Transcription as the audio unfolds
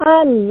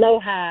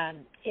Aloha.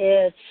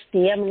 It's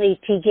the Emily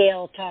T.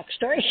 Gale Talk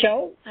Story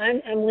Show.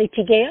 I'm Emily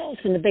T. Gale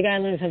from the Big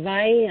Island of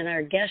Hawaii, and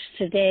our guest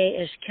today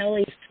is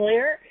Kelly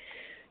Fleer,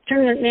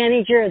 Tournament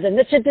Manager of the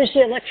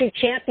Mitsubishi Electric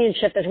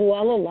Championship at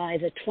Hualalai,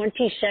 the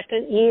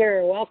 22nd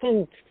year.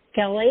 Welcome,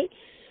 Kelly.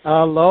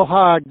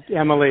 Aloha,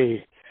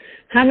 Emily.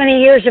 How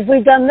many years have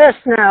we done this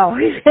now?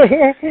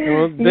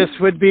 Well, this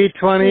would be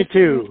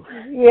 22.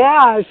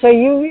 Yeah, so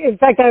in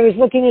fact, I was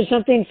looking at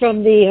something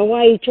from the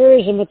Hawaii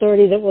Tourism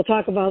Authority that we'll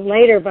talk about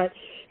later, but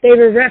they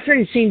were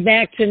referencing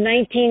back to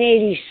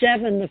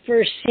 1987, the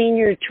first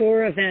senior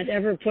tour event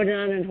ever put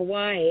on in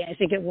Hawaii, I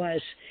think it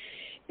was.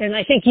 And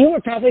I think you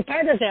were probably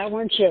part of that,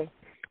 weren't you?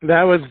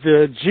 That was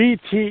the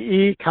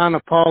GTE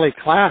Kaanapali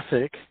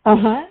Classic.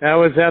 Uh-huh. That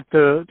was at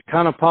the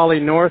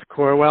Kaanapali North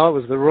Course. Well, it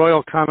was the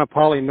Royal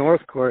Kaanapali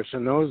North Course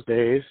in those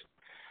days.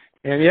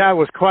 And yeah, it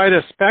was quite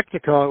a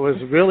spectacle. It was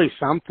really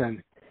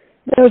something.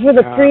 Those were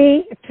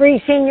the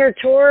pre-senior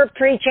tour,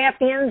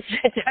 pre-champions,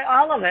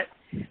 all of it,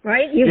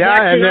 right? You've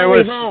watched it all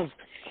evolve.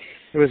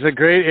 It was a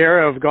great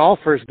era of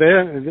golfers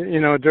then,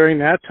 during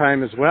that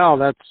time as well.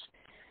 That's,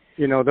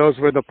 those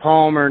were the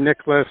Palmer,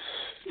 Nicklaus,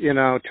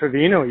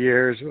 Trevino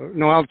years.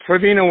 No,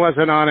 Trevino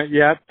wasn't on it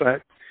yet,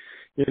 but,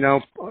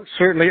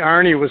 certainly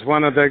Arnie was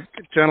one of the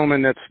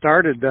gentlemen that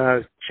started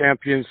the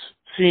Champions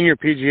Senior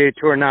PGA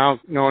Tour, now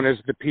known as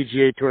the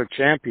PGA Tour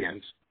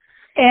Champions.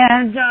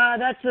 And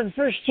that's the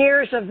first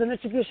years of the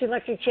Mitsubishi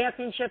Electric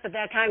Championship, at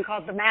that time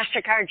called the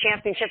MasterCard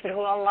Championship at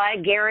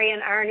Hualalai. Gary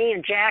and Arnie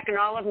and Jack and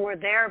all of them were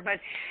there. But,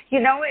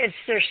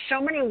 there's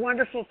so many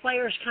wonderful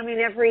players coming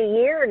every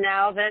year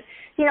now that,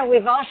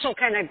 we've also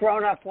kind of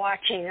grown up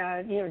watching.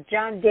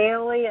 John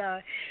Daly,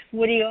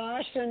 Woody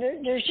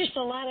Austin. There's just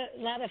a lot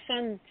of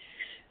fun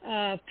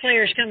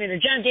players coming.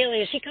 John Daly,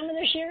 is he coming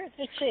this year?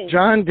 Let's see.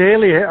 John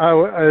Daly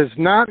is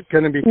not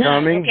going to be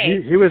coming.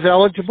 Okay. He was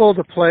eligible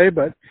to play,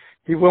 but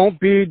he won't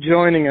be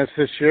joining us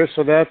this year,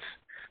 so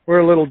we're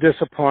a little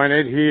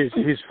disappointed.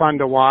 He's fun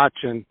to watch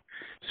and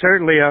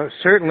certainly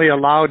a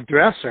loud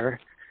dresser.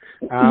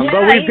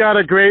 But we've got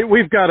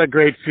a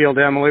great field,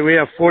 Emily. We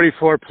have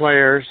 44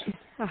 players,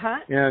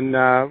 and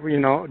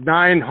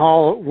 9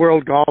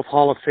 World Golf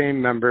Hall of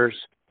Fame members,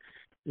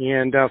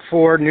 and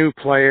 4 new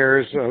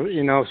players.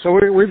 So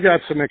we've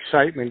got some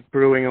excitement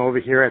brewing over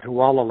here at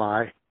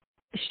Hualalai.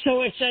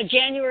 So it's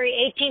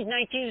January 18th,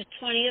 19th,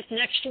 20th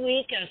next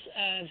week,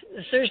 a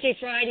Thursday,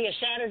 Friday, a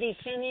Saturday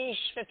finish,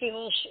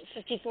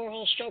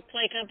 54-hole stroke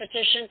play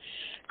competition.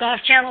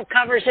 Golf Channel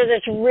covers it.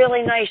 It's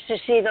really nice to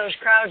see those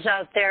crowds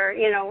out there.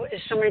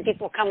 So many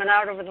people coming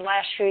out over the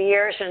last few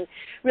years, and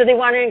really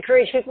want to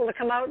encourage people to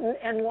come out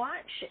and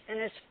watch. And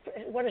it's,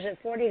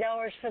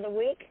 $40 for the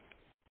week?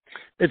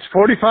 It's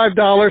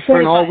 $45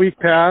 for an all-week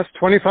pass,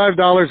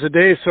 $25 a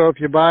day. So if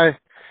you buy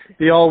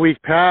the all-week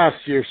pass,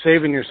 you're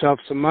saving yourself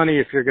some money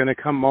if you're going to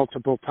come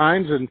multiple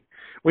times, and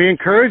we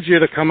encourage you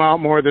to come out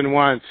more than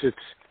once.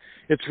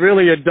 It's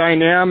really a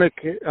dynamic,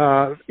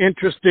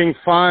 interesting,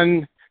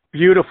 fun,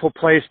 beautiful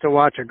place to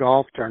watch a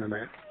golf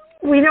tournament.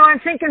 I'm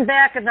thinking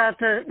back about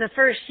the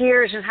first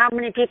years and how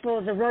many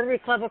people, the Rotary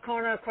Club of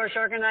Kona, of course,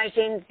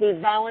 organizing the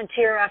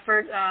volunteer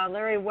effort,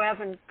 Larry Webb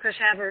and Chris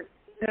Havert,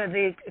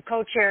 the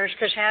co-chairs,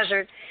 Chris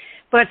Hazard,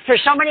 but for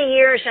so many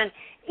years, and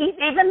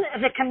even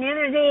the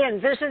community and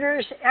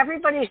visitors,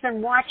 everybody's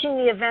been watching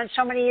the event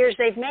so many years.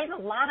 They've made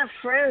a lot of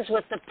friends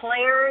with the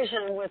players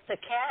and with the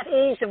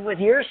caddies and with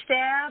your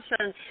staff.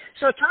 And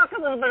so talk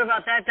a little bit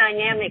about that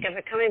dynamic of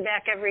it coming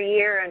back every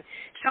year. And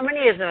so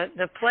many of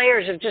the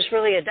players have just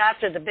really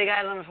adopted the Big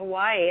Island of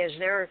Hawaii as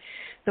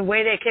the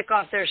way they kick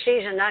off their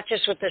season, not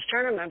just with this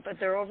tournament, but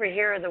they're over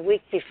here the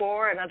week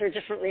before at other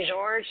different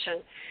resorts.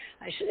 And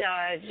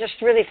just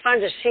really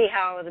fun to see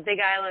how the Big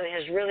Island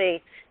has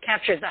really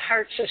captured the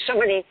hearts of so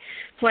many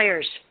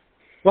players.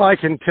 Well, I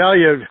can tell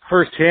you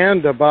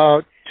firsthand,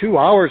 about 2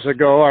 hours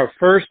ago, our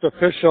first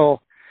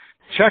official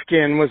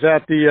check-in was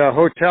at the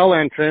hotel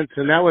entrance,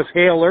 and that was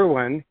Hale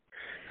Irwin,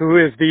 who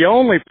is the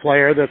only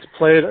player that's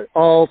played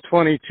all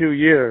 22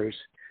 years.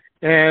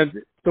 And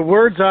the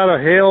words out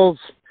of Hale's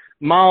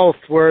mouth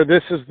were,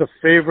 "This is the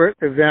favorite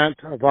event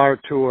of our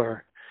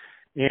tour."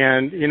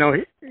 And,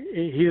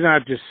 he's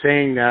not just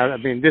saying that. I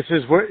mean, this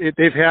is what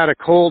they've had, a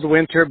cold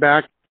winter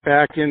back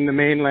in the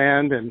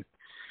mainland. And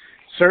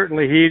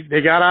certainly they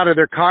got out of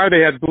their car.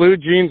 They had blue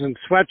jeans and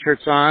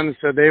sweatshirts on.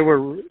 So they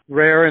were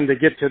raring to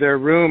get to their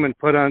room and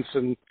put on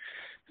some,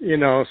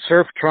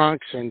 surf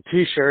trunks and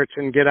T-shirts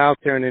and get out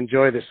there and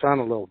enjoy the sun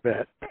a little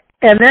bit.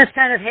 And that's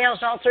kind of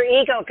Hale's alter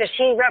ego, because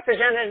he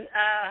represented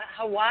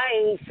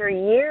Hawaii for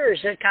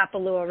years at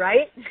Kapalua,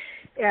 right?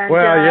 And,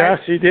 yes,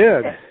 he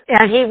did.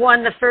 And he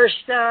won the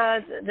first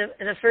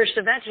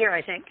event here,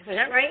 I think. Was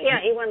that right?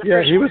 Yeah, he won the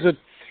first. Yeah,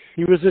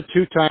 he was a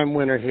 2-time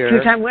winner here.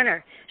 2-time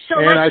winner. So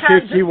and I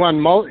think he won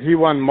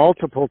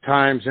multiple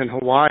times in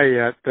Hawaii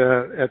at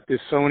the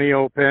Sony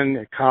Open,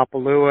 at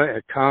Kapalua,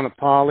 at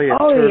Kaanapali, at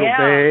Turtle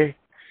Bay.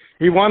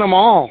 He won them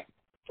all.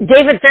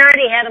 David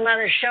Verity had him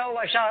on his show.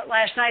 I saw it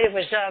last night. It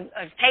was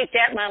taped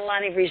at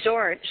Maunalani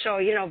Resort. So,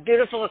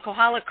 beautiful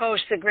Kohala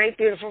Coast, the great,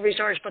 beautiful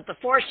resorts. But the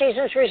Four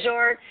Seasons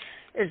Resort,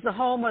 is the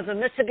home of the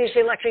Mitsubishi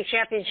Electric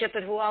Championship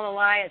at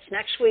Hualalai. It's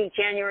next week,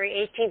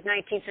 January 18th,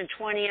 19th, and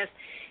 20th.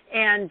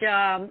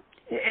 And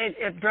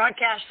it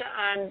broadcast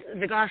on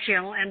the Golf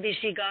Channel,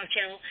 NBC Golf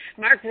Channel.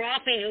 Mark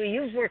Rolfing, who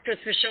you've worked with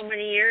for so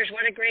many years,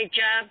 what a great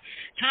job.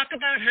 Talk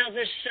about how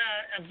this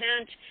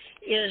event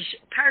is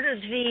part of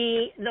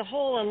the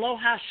whole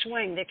Aloha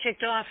swing that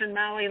kicked off in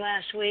Maui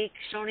last week,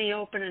 Sony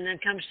Open, and then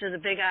comes to the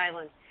Big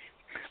Island.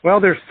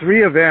 Well, there's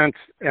 3 events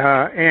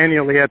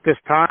annually at this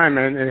time,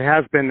 and it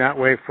has been that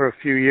way for a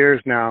few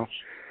years now.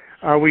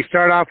 We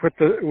start off with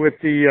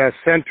the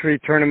Century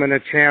Tournament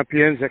of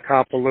Champions at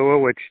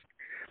Kapalua, which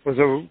was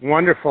a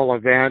wonderful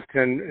event,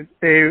 and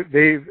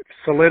they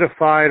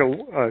solidified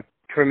a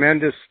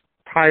tremendous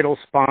title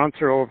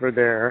sponsor over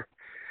there.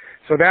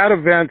 So that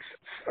event's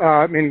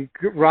in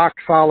rock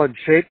solid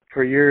shape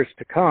for years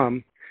to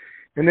come.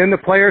 And then the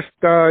players,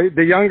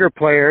 the younger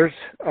players,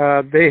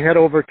 they head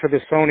over to the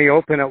Sony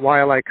Open at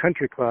Waialae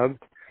Country Club.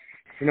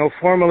 You know,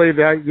 formerly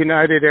the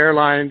United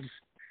Airlines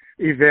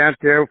event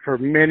there for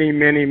many,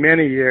 many,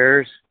 many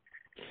years.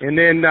 And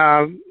then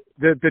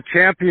the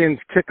champions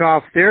kick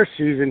off their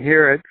season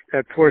here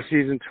at Four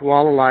Seasons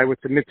Hualalai with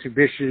the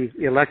Mitsubishi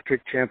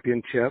Electric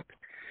Championship.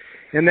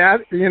 And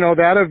that, you know,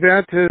 that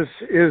event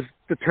is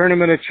the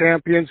Tournament of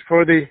Champions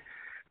for the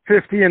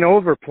 50 and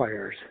over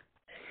players.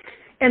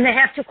 And they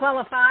have to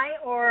qualify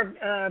or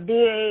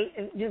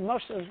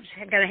most of them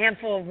have got a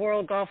handful of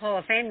World Golf Hall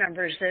of Fame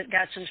members that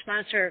got some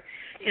sponsor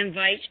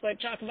invites, but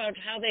talk about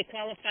how they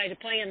qualify to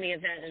play in the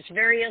event. It's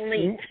very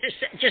elite, just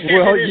as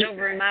it is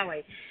over in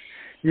Maui.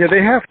 Yeah,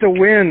 they have to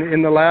win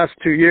in the last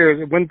 2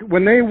 years.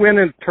 When they win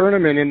a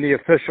tournament in the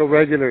official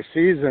regular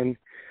season,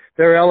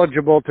 they're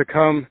eligible to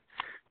come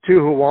to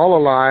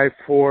Hualalai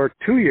for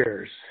 2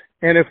 years.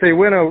 And if they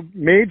win a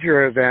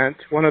major event,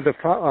 one of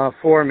the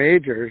 4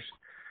 majors,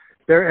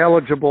 they're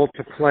eligible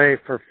to play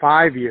for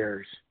 5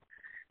 years.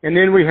 And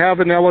then we have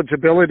an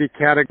eligibility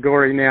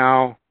category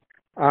now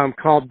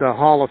called the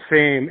Hall of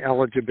Fame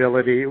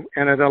eligibility,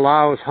 and it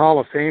allows Hall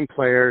of Fame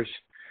players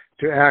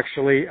to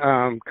actually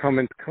come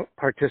and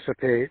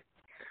participate,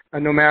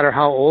 no matter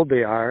how old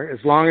they are, as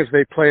long as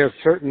they play a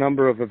certain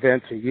number of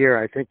events a year.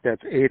 I think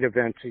that's 8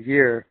 events a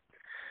year.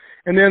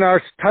 And then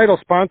our title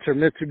sponsor,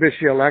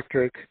 Mitsubishi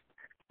Electric,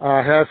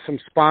 has some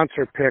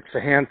sponsor picks, a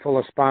handful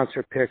of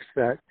sponsor picks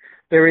that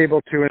they're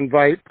able to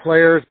invite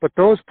players, but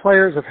those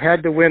players have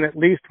had to win at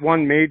least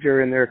one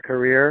major in their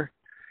career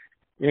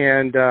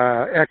and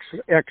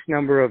X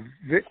number of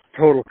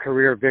total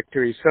career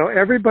victories. So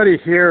everybody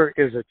here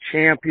is a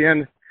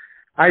champion.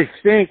 I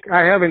think,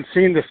 I haven't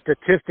seen the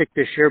statistic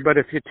this year, but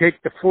if you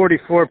take the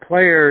 44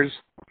 players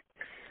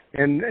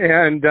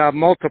and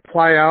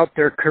multiply out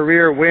their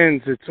career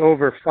wins, it's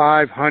over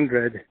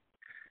 500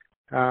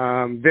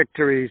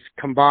 victories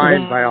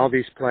combined by all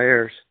these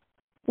players.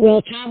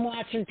 Well, Tom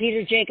Watson,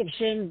 Peter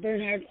Jacobson,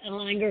 Bernhard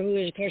Langer, who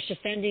is, of course,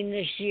 defending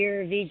this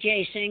year,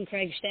 Vijay Singh,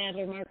 Craig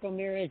Stadler, Marco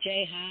Mira,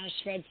 Jay Haas,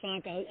 Fred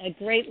Funk, a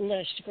great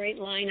list, great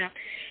lineup.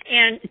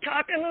 And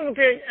talk a little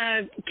bit,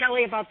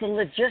 Kelly, about the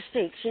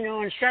logistics, you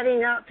know, and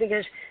setting up,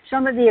 because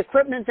some of the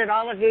equipment that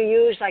all of you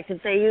use, like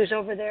that they use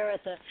over there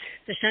at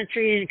the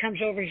Century, and it comes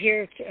over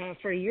here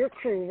for your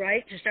crew,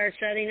 right, to start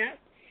setting up?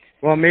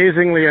 Well,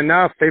 amazingly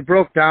enough, they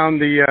broke down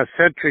the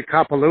Century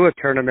Kapalua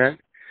tournament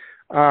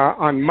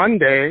on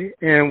Monday,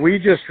 and we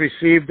just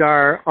received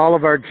all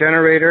of our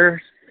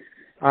generators,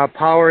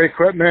 power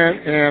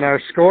equipment, and our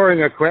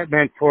scoring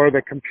equipment for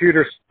the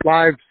computer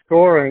live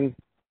scoring.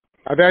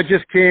 That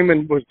just came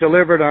and was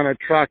delivered on a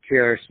truck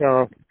here.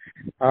 So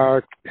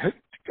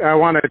I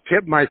want to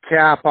tip my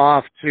cap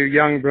off to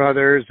Young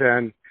Brothers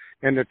and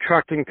the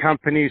trucking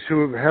companies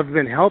who have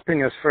been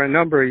helping us for a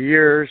number of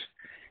years,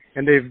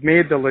 and they've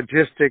made the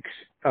logistics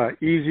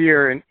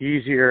easier and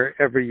easier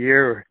every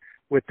year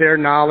with their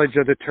knowledge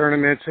of the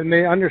tournaments, and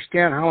they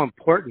understand how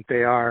important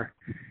they are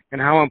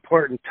and how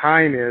important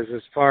time is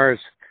as far as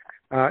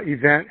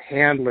event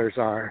handlers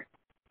are.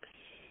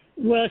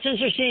 Well, it's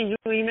interesting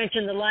when you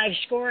mentioned the live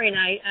scoring.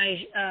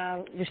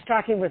 I was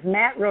talking with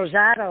Matt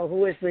Rosato,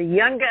 who is the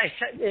youngest.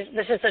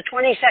 This is the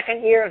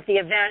 22nd year of the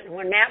event.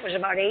 When Matt was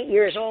about 8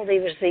 years old, he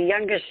was the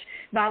youngest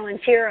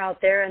volunteer out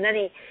there, and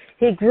then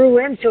he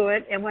grew into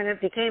it. And when it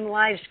became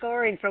live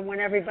scoring from when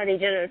everybody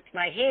did it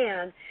by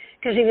hand,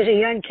 because he was a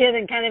young kid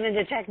and kind of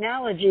into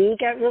technology, he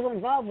got real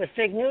involved with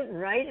Fig Newton,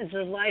 right, into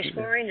the live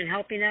scoring and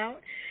helping out.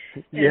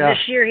 And this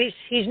year,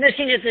 he's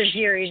missing it this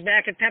year. He's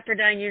back at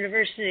Pepperdine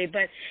University.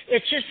 But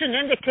it's just an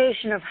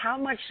indication of how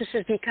much this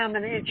has become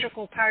an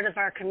integral part of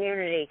our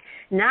community,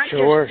 not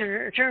just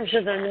in terms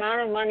of the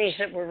amount of monies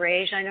that were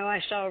raised. I know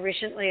I saw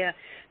recently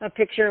a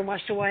picture in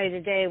West Hawaii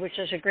Today, which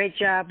does a great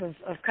job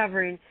of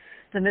covering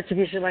the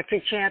Mitsubishi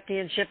Electric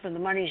Championship, and the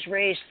money's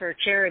raised for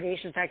charities.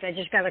 In fact, I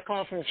just got a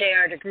call from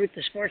J.R. DeGroot,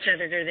 the sports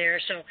editor there,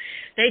 so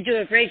they do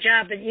a great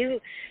job. But you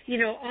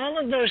know, all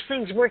of those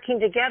things working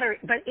together,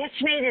 but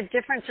it's made a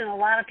difference in a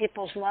lot of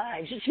people's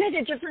lives. It's made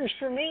a difference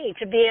for me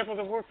to be able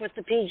to work with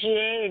the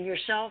PGA and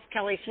yourself,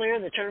 Kelly Fleer,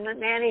 the tournament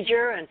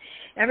manager, and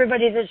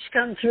everybody that's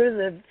come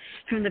through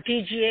from the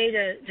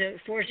PGA to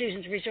Four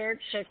Seasons Resort.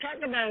 So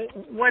talk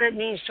about what it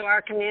means to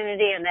our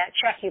community and that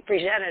check you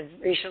presented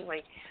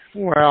recently.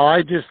 Well,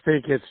 I just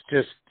think it's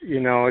just,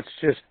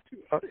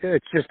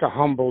 it's just a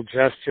humble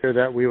gesture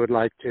that we would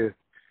like to,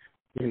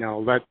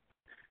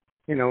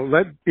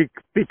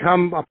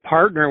 become a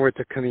partner with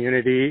the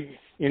community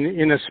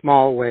in a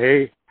small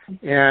way,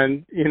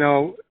 and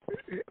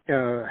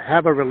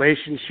have a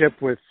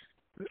relationship with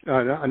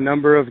a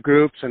number of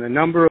groups and a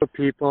number of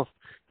people.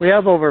 We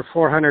have over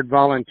 400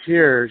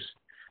 volunteers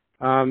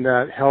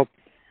that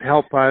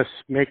help us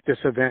make this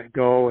event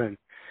go, and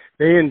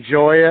they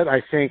enjoy it.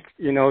 I think,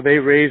 they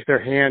raise their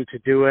hand to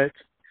do it,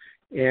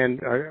 and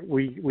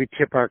we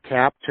tip our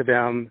cap to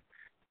them.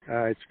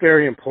 It's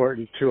very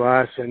important to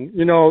us. And,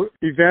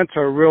 events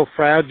are real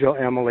fragile,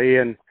 Emily,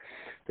 and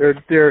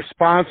they're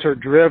sponsor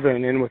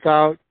driven, and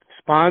without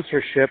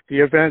sponsorship, the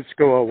events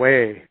go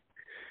away.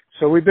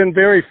 So we've been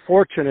very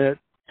fortunate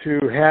to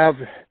have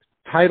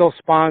title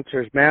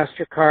sponsors,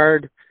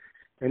 MasterCard,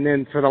 and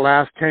then for the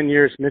last 10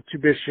 years,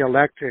 Mitsubishi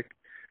Electric,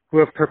 who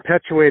have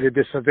perpetuated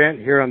this event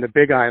here on the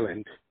Big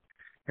Island.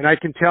 And I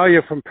can tell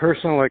you from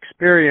personal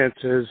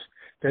experiences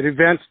that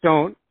events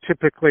don't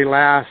typically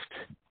last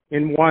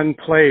in one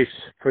place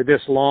for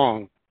this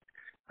long.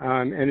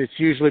 And it's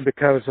usually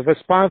because of a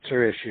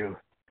sponsor issue.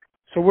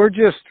 So we're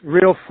just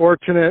real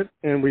fortunate,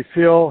 and we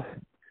feel,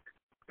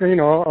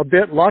 a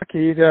bit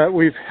lucky that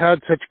we've had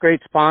such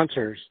great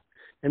sponsors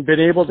and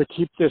been able to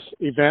keep this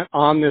event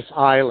on this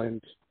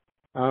island.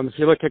 If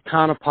you look at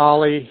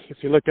Kaanapali, if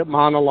you look at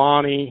Mauna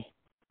Lani,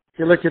 if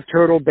you look at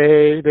Turtle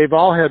Bay, they've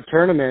all had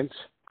tournaments,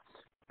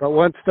 but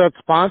once that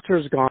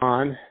sponsor's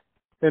gone,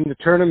 then the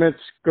tournaments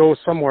go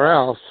somewhere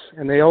else,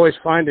 and they always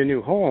find a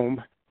new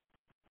home.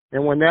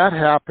 And when that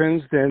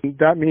happens, then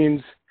that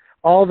means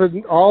all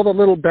the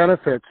little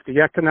benefits,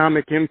 the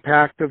economic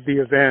impact of the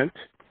event,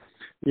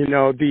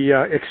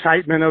 the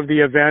excitement of the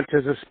event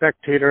as a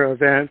spectator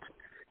event,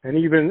 and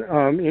even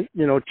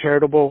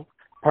charitable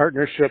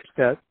partnerships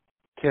that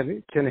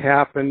can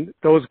happen,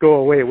 those go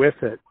away with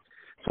it.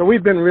 So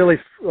we've been really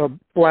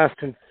blessed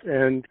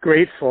and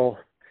grateful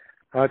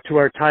to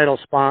our title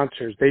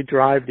sponsors. They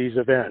drive these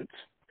events,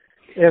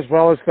 as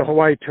well as the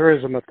Hawaii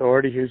Tourism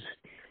Authority, who's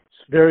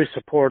very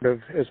supportive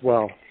as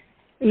well.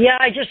 Yeah,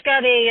 I just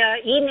got a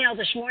email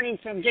this morning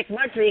from Dick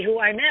Mudry, who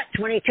I met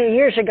 22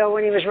 years ago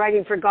when he was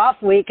writing for Golf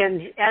Week,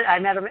 and I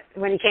met him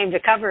when he came to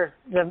cover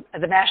the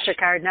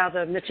MasterCard, now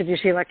the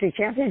Mitsubishi Electric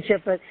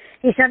Championship. But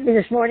he sent me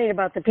this morning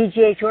about the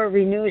PGA Tour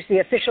renews the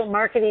official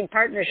marketing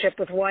partnership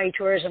with Hawaii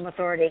Tourism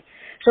Authority.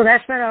 So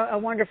that's been a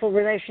wonderful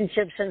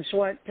relationship since it's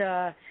going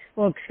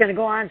to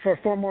go on for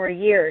 4 more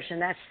years,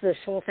 and that's this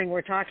whole thing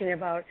we're talking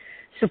about,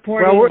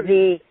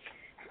 supporting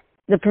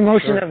the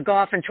promotion of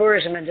golf and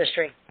tourism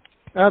industry.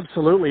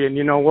 Absolutely. And,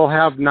 we'll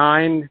have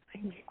 9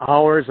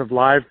 hours of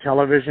live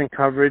television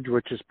coverage,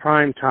 which is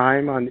prime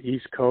time on the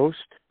East Coast.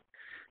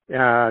 2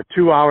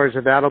 hours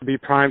of that will be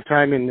prime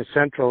time in the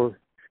Central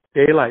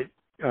Daylight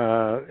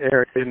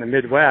area in the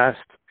Midwest.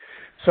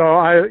 So,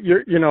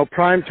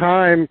 prime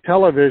time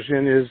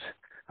television is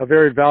a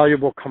very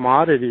valuable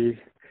commodity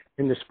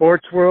in the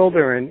sports world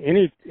or in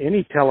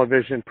any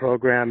television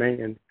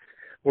programming. And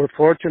we're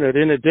fortunate.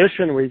 In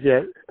addition, we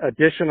get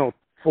additional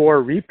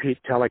 4 repeat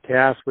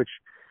telecasts, which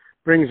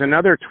brings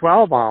another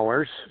 12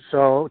 hours,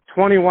 so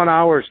 21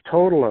 hours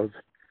total of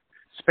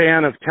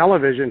span of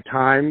television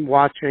time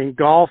watching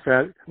golf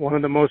at one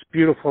of the most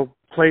beautiful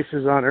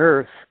places on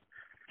earth.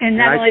 And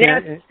not only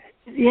that,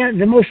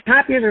 the most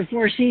popular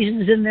Four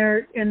Seasons in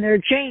their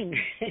chain.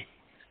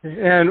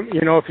 And,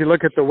 if you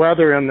look at the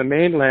weather on the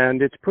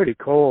mainland, it's pretty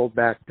cold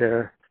back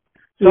there.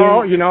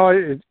 So,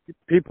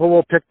 people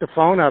will pick the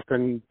phone up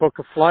and book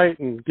a flight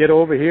and get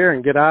over here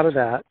and get out of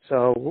that.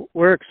 So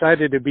we're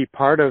excited to be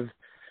part of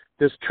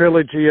this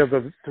trilogy of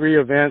 3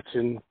 events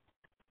in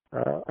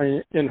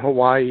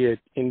Hawaii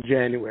in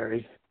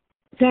January.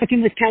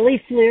 Talking with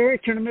Kelly Fleer,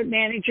 tournament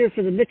manager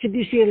for the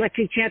Mitsubishi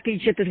Electric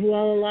Championship at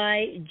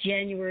Hualalai,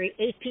 January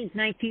 18th,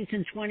 19th,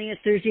 and 20th,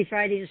 Thursday,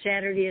 Friday, and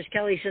Saturday. As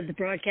Kelly said, the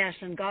broadcast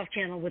on Golf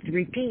Channel with the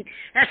repeat.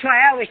 That's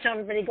why I always tell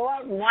everybody, go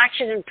out and watch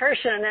it in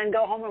person and then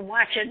go home and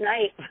watch it at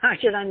night.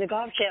 Watch it on the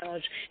Golf Channel.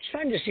 It's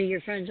fun to see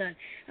your friends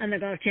on the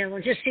Golf Channel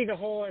and just see the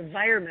whole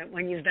environment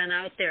when you've been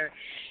out there.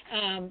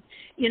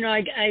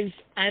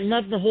 I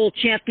love the whole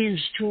Champions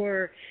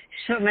Tour.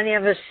 So many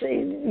of us,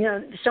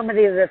 so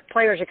many of the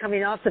players are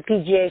coming off the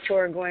PGA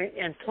Tour and going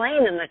and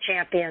playing in the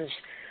Champions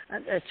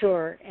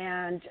Tour.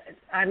 And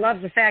I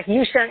love the fact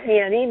you sent me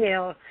an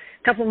email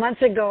a couple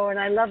months ago, and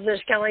I love this,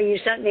 Kelly, you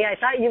sent me. I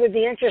thought you would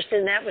be interested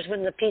in that. Was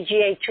when the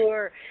PGA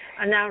Tour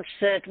announced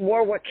that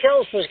Warwick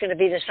Hills was going to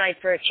be the site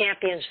for a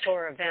Champions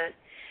Tour event.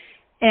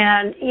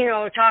 And,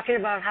 talking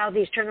about how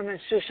these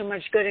tournaments do so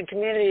much good in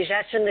communities,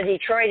 that's in the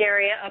Detroit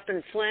area, up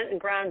in Flint and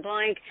Grand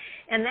Blanc.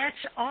 And that's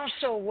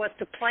also what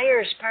the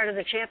players, part of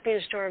the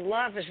Champions Tour,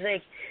 love, is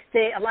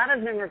a lot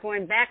of them are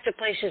going back to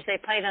places they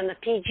played on the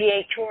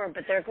PGA Tour,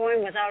 but they're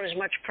going without as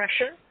much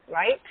pressure,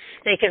 right?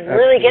 They can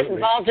really get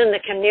involved in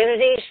the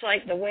communities,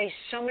 like the way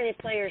so many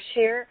players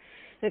here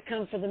that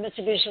come for the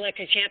Mitsubishi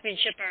Electric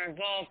Championship are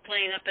involved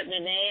playing up at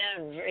Nanea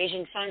and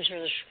raising funds for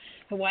the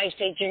Hawaii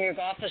State Junior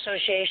Golf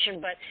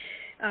Association,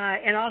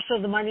 and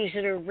also the monies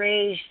that are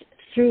raised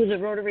through the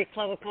Rotary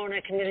Club of Kona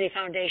Community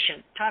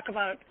Foundation. Talk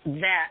about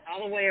that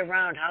all the way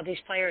around, how these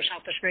players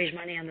help us raise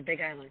money on the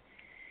Big Island.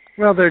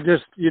 Well, they're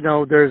just,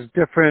 there's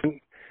different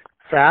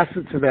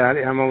facets of that,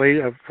 Emily.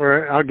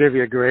 I'll give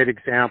you a great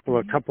example.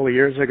 A couple of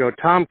years ago,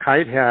 Tom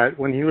Kite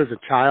when he was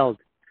a child,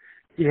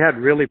 he had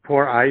really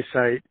poor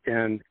eyesight,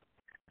 and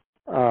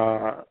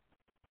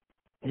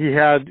he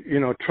had,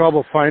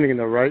 trouble finding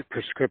the right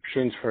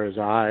prescriptions for his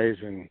eyes,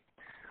 and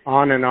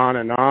on and on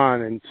and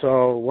on. And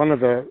so one of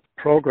the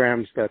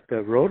programs that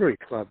the Rotary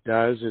Club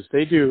does is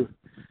they do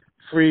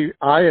free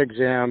eye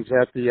exams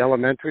at the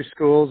elementary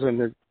schools and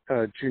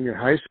the junior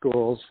high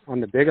schools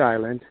on the Big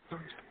Island.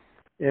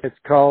 It's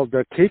called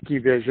the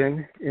Keiki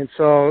Vision. And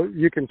so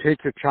you can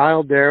take your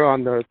child there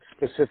on the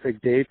specific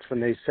dates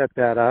when they set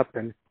that up.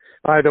 And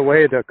by the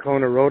way, the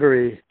Kona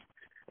Rotary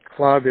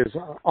Club is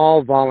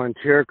all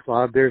volunteer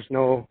club. There's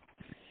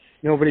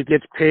nobody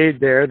gets paid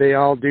there. They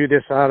all do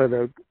this out of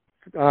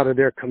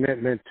their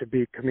commitment to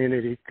be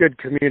good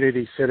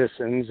community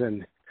citizens.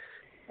 And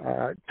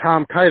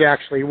Tom Kite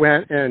actually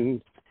went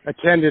and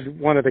attended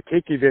one of the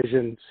Keiki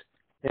Visions,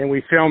 and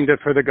we filmed it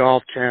for the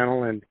Golf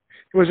Channel, and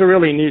it was a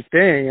really neat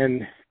thing.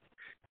 And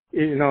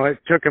it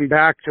took him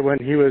back to when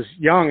he was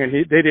young, and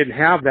they didn't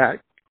have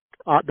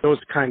those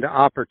kind of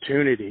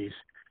opportunities.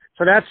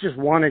 So that's just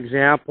one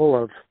example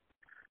of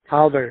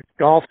how the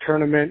golf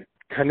tournament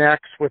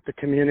connects with the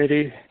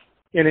community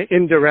in an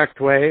indirect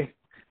way.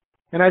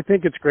 And I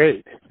think it's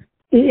great.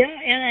 Yeah,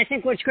 and I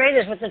think what's great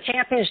is with the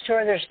Champions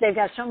Tour, they've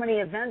got so many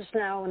events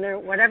now,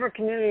 and whatever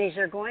communities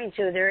they're going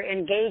to, they're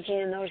engaging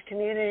in those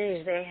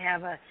communities. They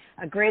have a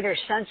greater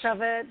sense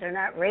of it. They're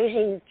not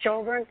raising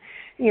children.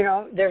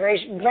 They're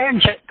raising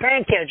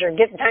grandkids or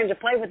getting time to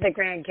play with the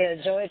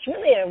grandkids. So it's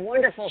really a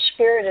wonderful,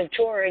 spirited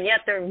tour, and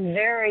yet they're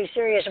very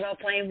serious about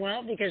playing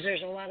well because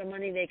there's a lot of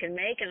money they can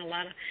make and a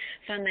lot of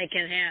fun they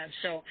can have.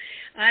 So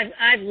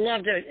I've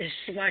loved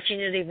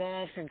watching it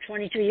evolve from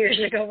 22 years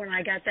ago when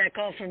I got that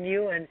call from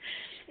you and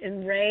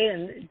Ray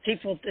and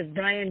people,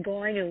 Brian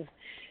Goyne, who,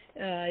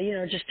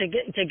 just to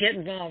get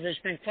involved. It's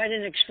been quite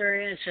an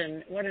experience,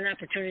 and what an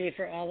opportunity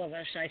for all of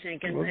us, I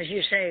think. And as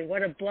you say,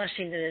 what a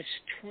blessing that it's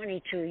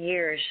 22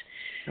 years.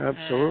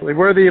 Absolutely.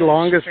 We're the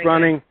longest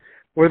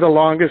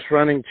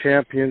running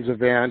Champions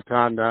event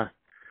on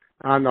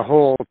the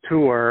whole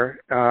tour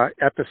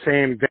at the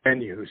same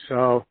venue.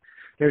 So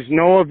there's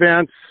no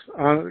events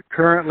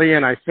currently,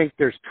 and I think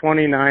there's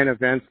 29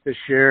 events this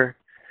year.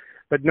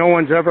 But no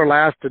one's ever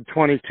lasted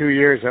 22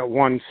 years at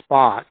one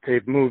spot.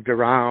 They've moved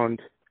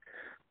around.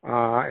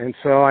 And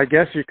so I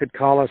guess you could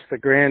call us the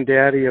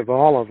granddaddy of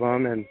all of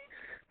them. And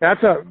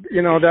that's a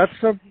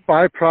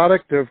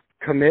byproduct of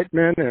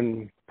commitment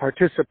and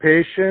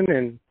participation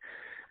and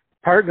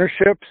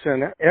partnerships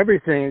and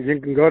everything.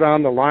 You can go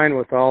down the line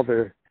with all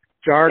the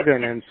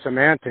jargon and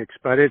semantics,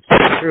 but it's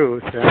the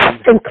truth.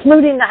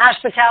 Including the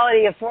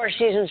hospitality of Four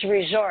Seasons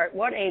Resort.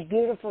 What a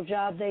beautiful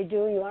job they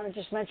do. You want to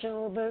just mention a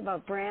little bit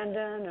about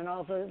Brandon and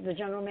all the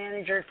general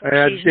manager at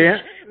Four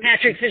Seasons,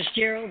 Patrick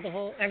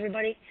Fitzgerald,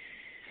 everybody?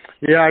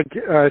 Yeah,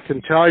 I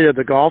can tell you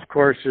the golf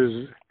course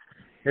is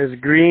as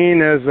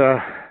green as a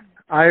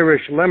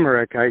Irish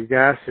limerick, I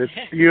guess. It's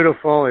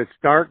beautiful. It's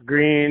dark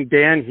green.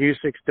 Dan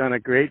Husick's done a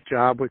great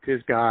job with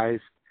his guys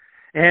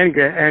and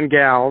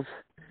gals.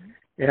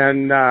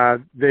 And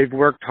they've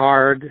worked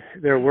hard.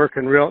 They're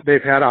working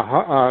they've had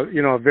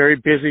a very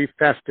busy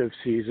festive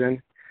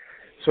season.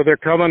 So they're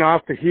coming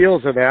off the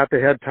heels of that.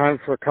 They had time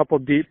for a couple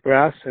deep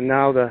breaths, and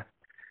now the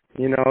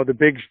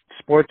big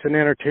sports and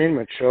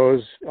entertainment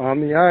shows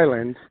on the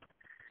island.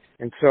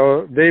 And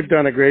so they've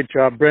done a great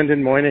job.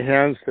 Brendan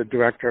Moynihan's the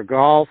director of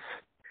golf.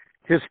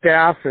 His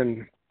staff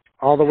and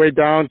all the way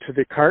down to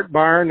the cart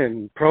barn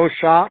and pro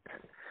shop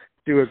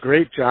do a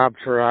great job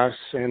for us.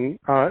 And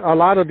a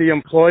lot of the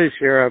employees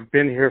here have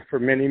been here for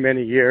many,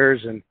 many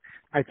years. And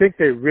I think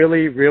they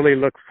really, really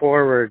look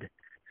forward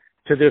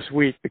to this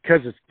week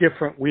because it's a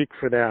different week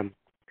for them.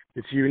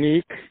 It's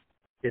unique.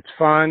 It's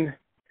fun.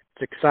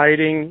 It's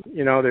exciting.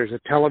 There's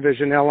a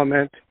television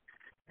element.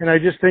 And I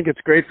just think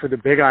it's great for the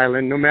Big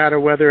Island, no matter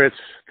whether it's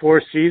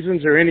Four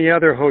Seasons or any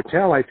other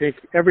hotel. I think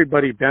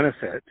everybody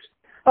benefits.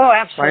 Oh,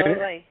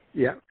 absolutely. Right?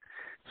 Yeah.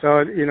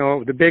 So,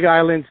 the Big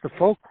Island's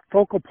the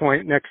focal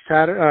point next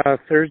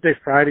Thursday,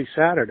 Friday,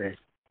 Saturday.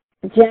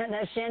 Yeah,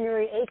 that's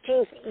January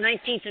 18th,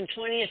 19th, and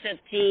 20th at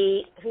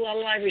the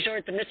Hualalai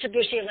Resort, the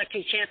Mitsubishi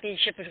Electric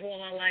Championship at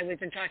Hualalai. We've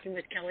been talking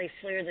with Kelly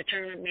Fleer, the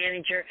tournament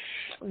manager.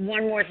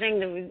 One more thing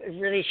that we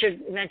really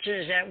should mention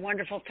is that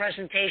wonderful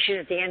presentation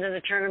at the end of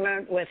the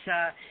tournament with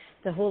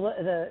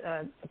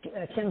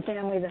Kim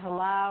family, the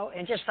Halau,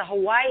 and just the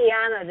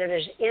Hawaiiana that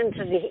is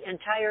into the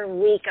entire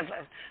week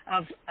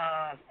of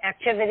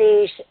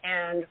activities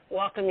and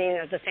welcoming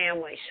of the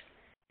families.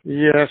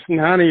 Yes,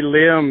 Nani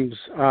Lim's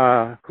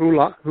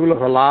Hula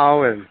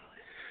Halau and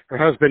her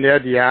husband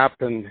Ed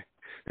Yap, and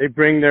they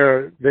bring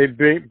their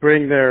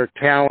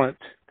talent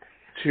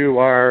to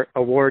our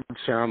award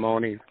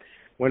ceremony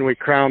when we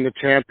crown the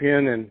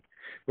champion, and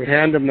we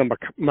hand them the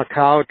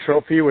Macau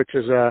trophy, which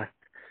is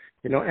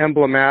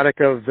emblematic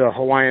of the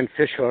Hawaiian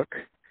fishhook.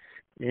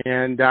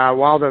 And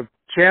while the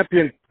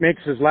champion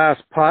makes his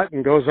last putt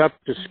and goes up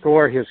to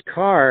score his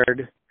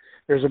card,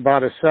 there's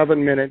about a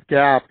 7-minute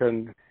gap,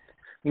 and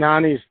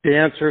Nani's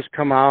dancers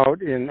come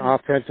out in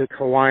authentic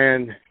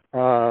Hawaiian,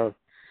 hula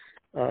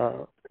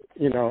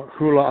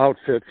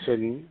outfits,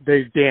 and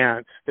they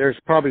dance. There's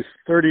probably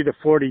 30 to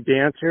 40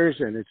 dancers,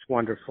 and it's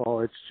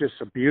wonderful. It's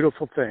just a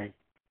beautiful thing.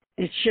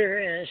 It sure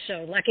is.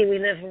 So lucky we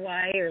live in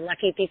Hawaii, or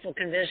lucky people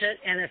can visit.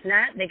 And if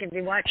not, they could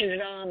be watching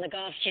it all on the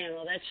Golf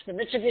Channel. That's the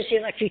Mitsubishi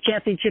Electric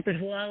Championship at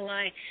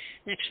Hualalai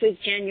next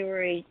week,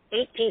 January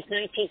 18th,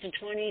 19th, and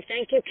 20th.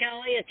 Thank you,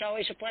 Kelly. It's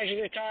always a pleasure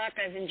to talk.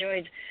 I've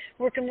enjoyed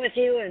working with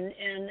you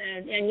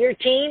and your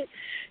team.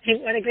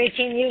 What a great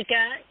team you've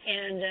got.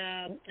 And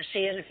I'll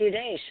see you in a few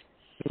days.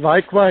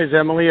 Likewise,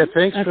 Emily.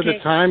 Thanks for the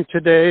time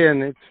today.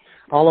 And it's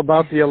all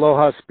about the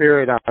aloha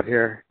spirit out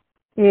here.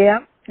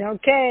 Yep.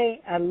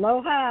 Okay.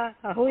 Aloha.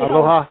 Ahui.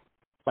 Aloha.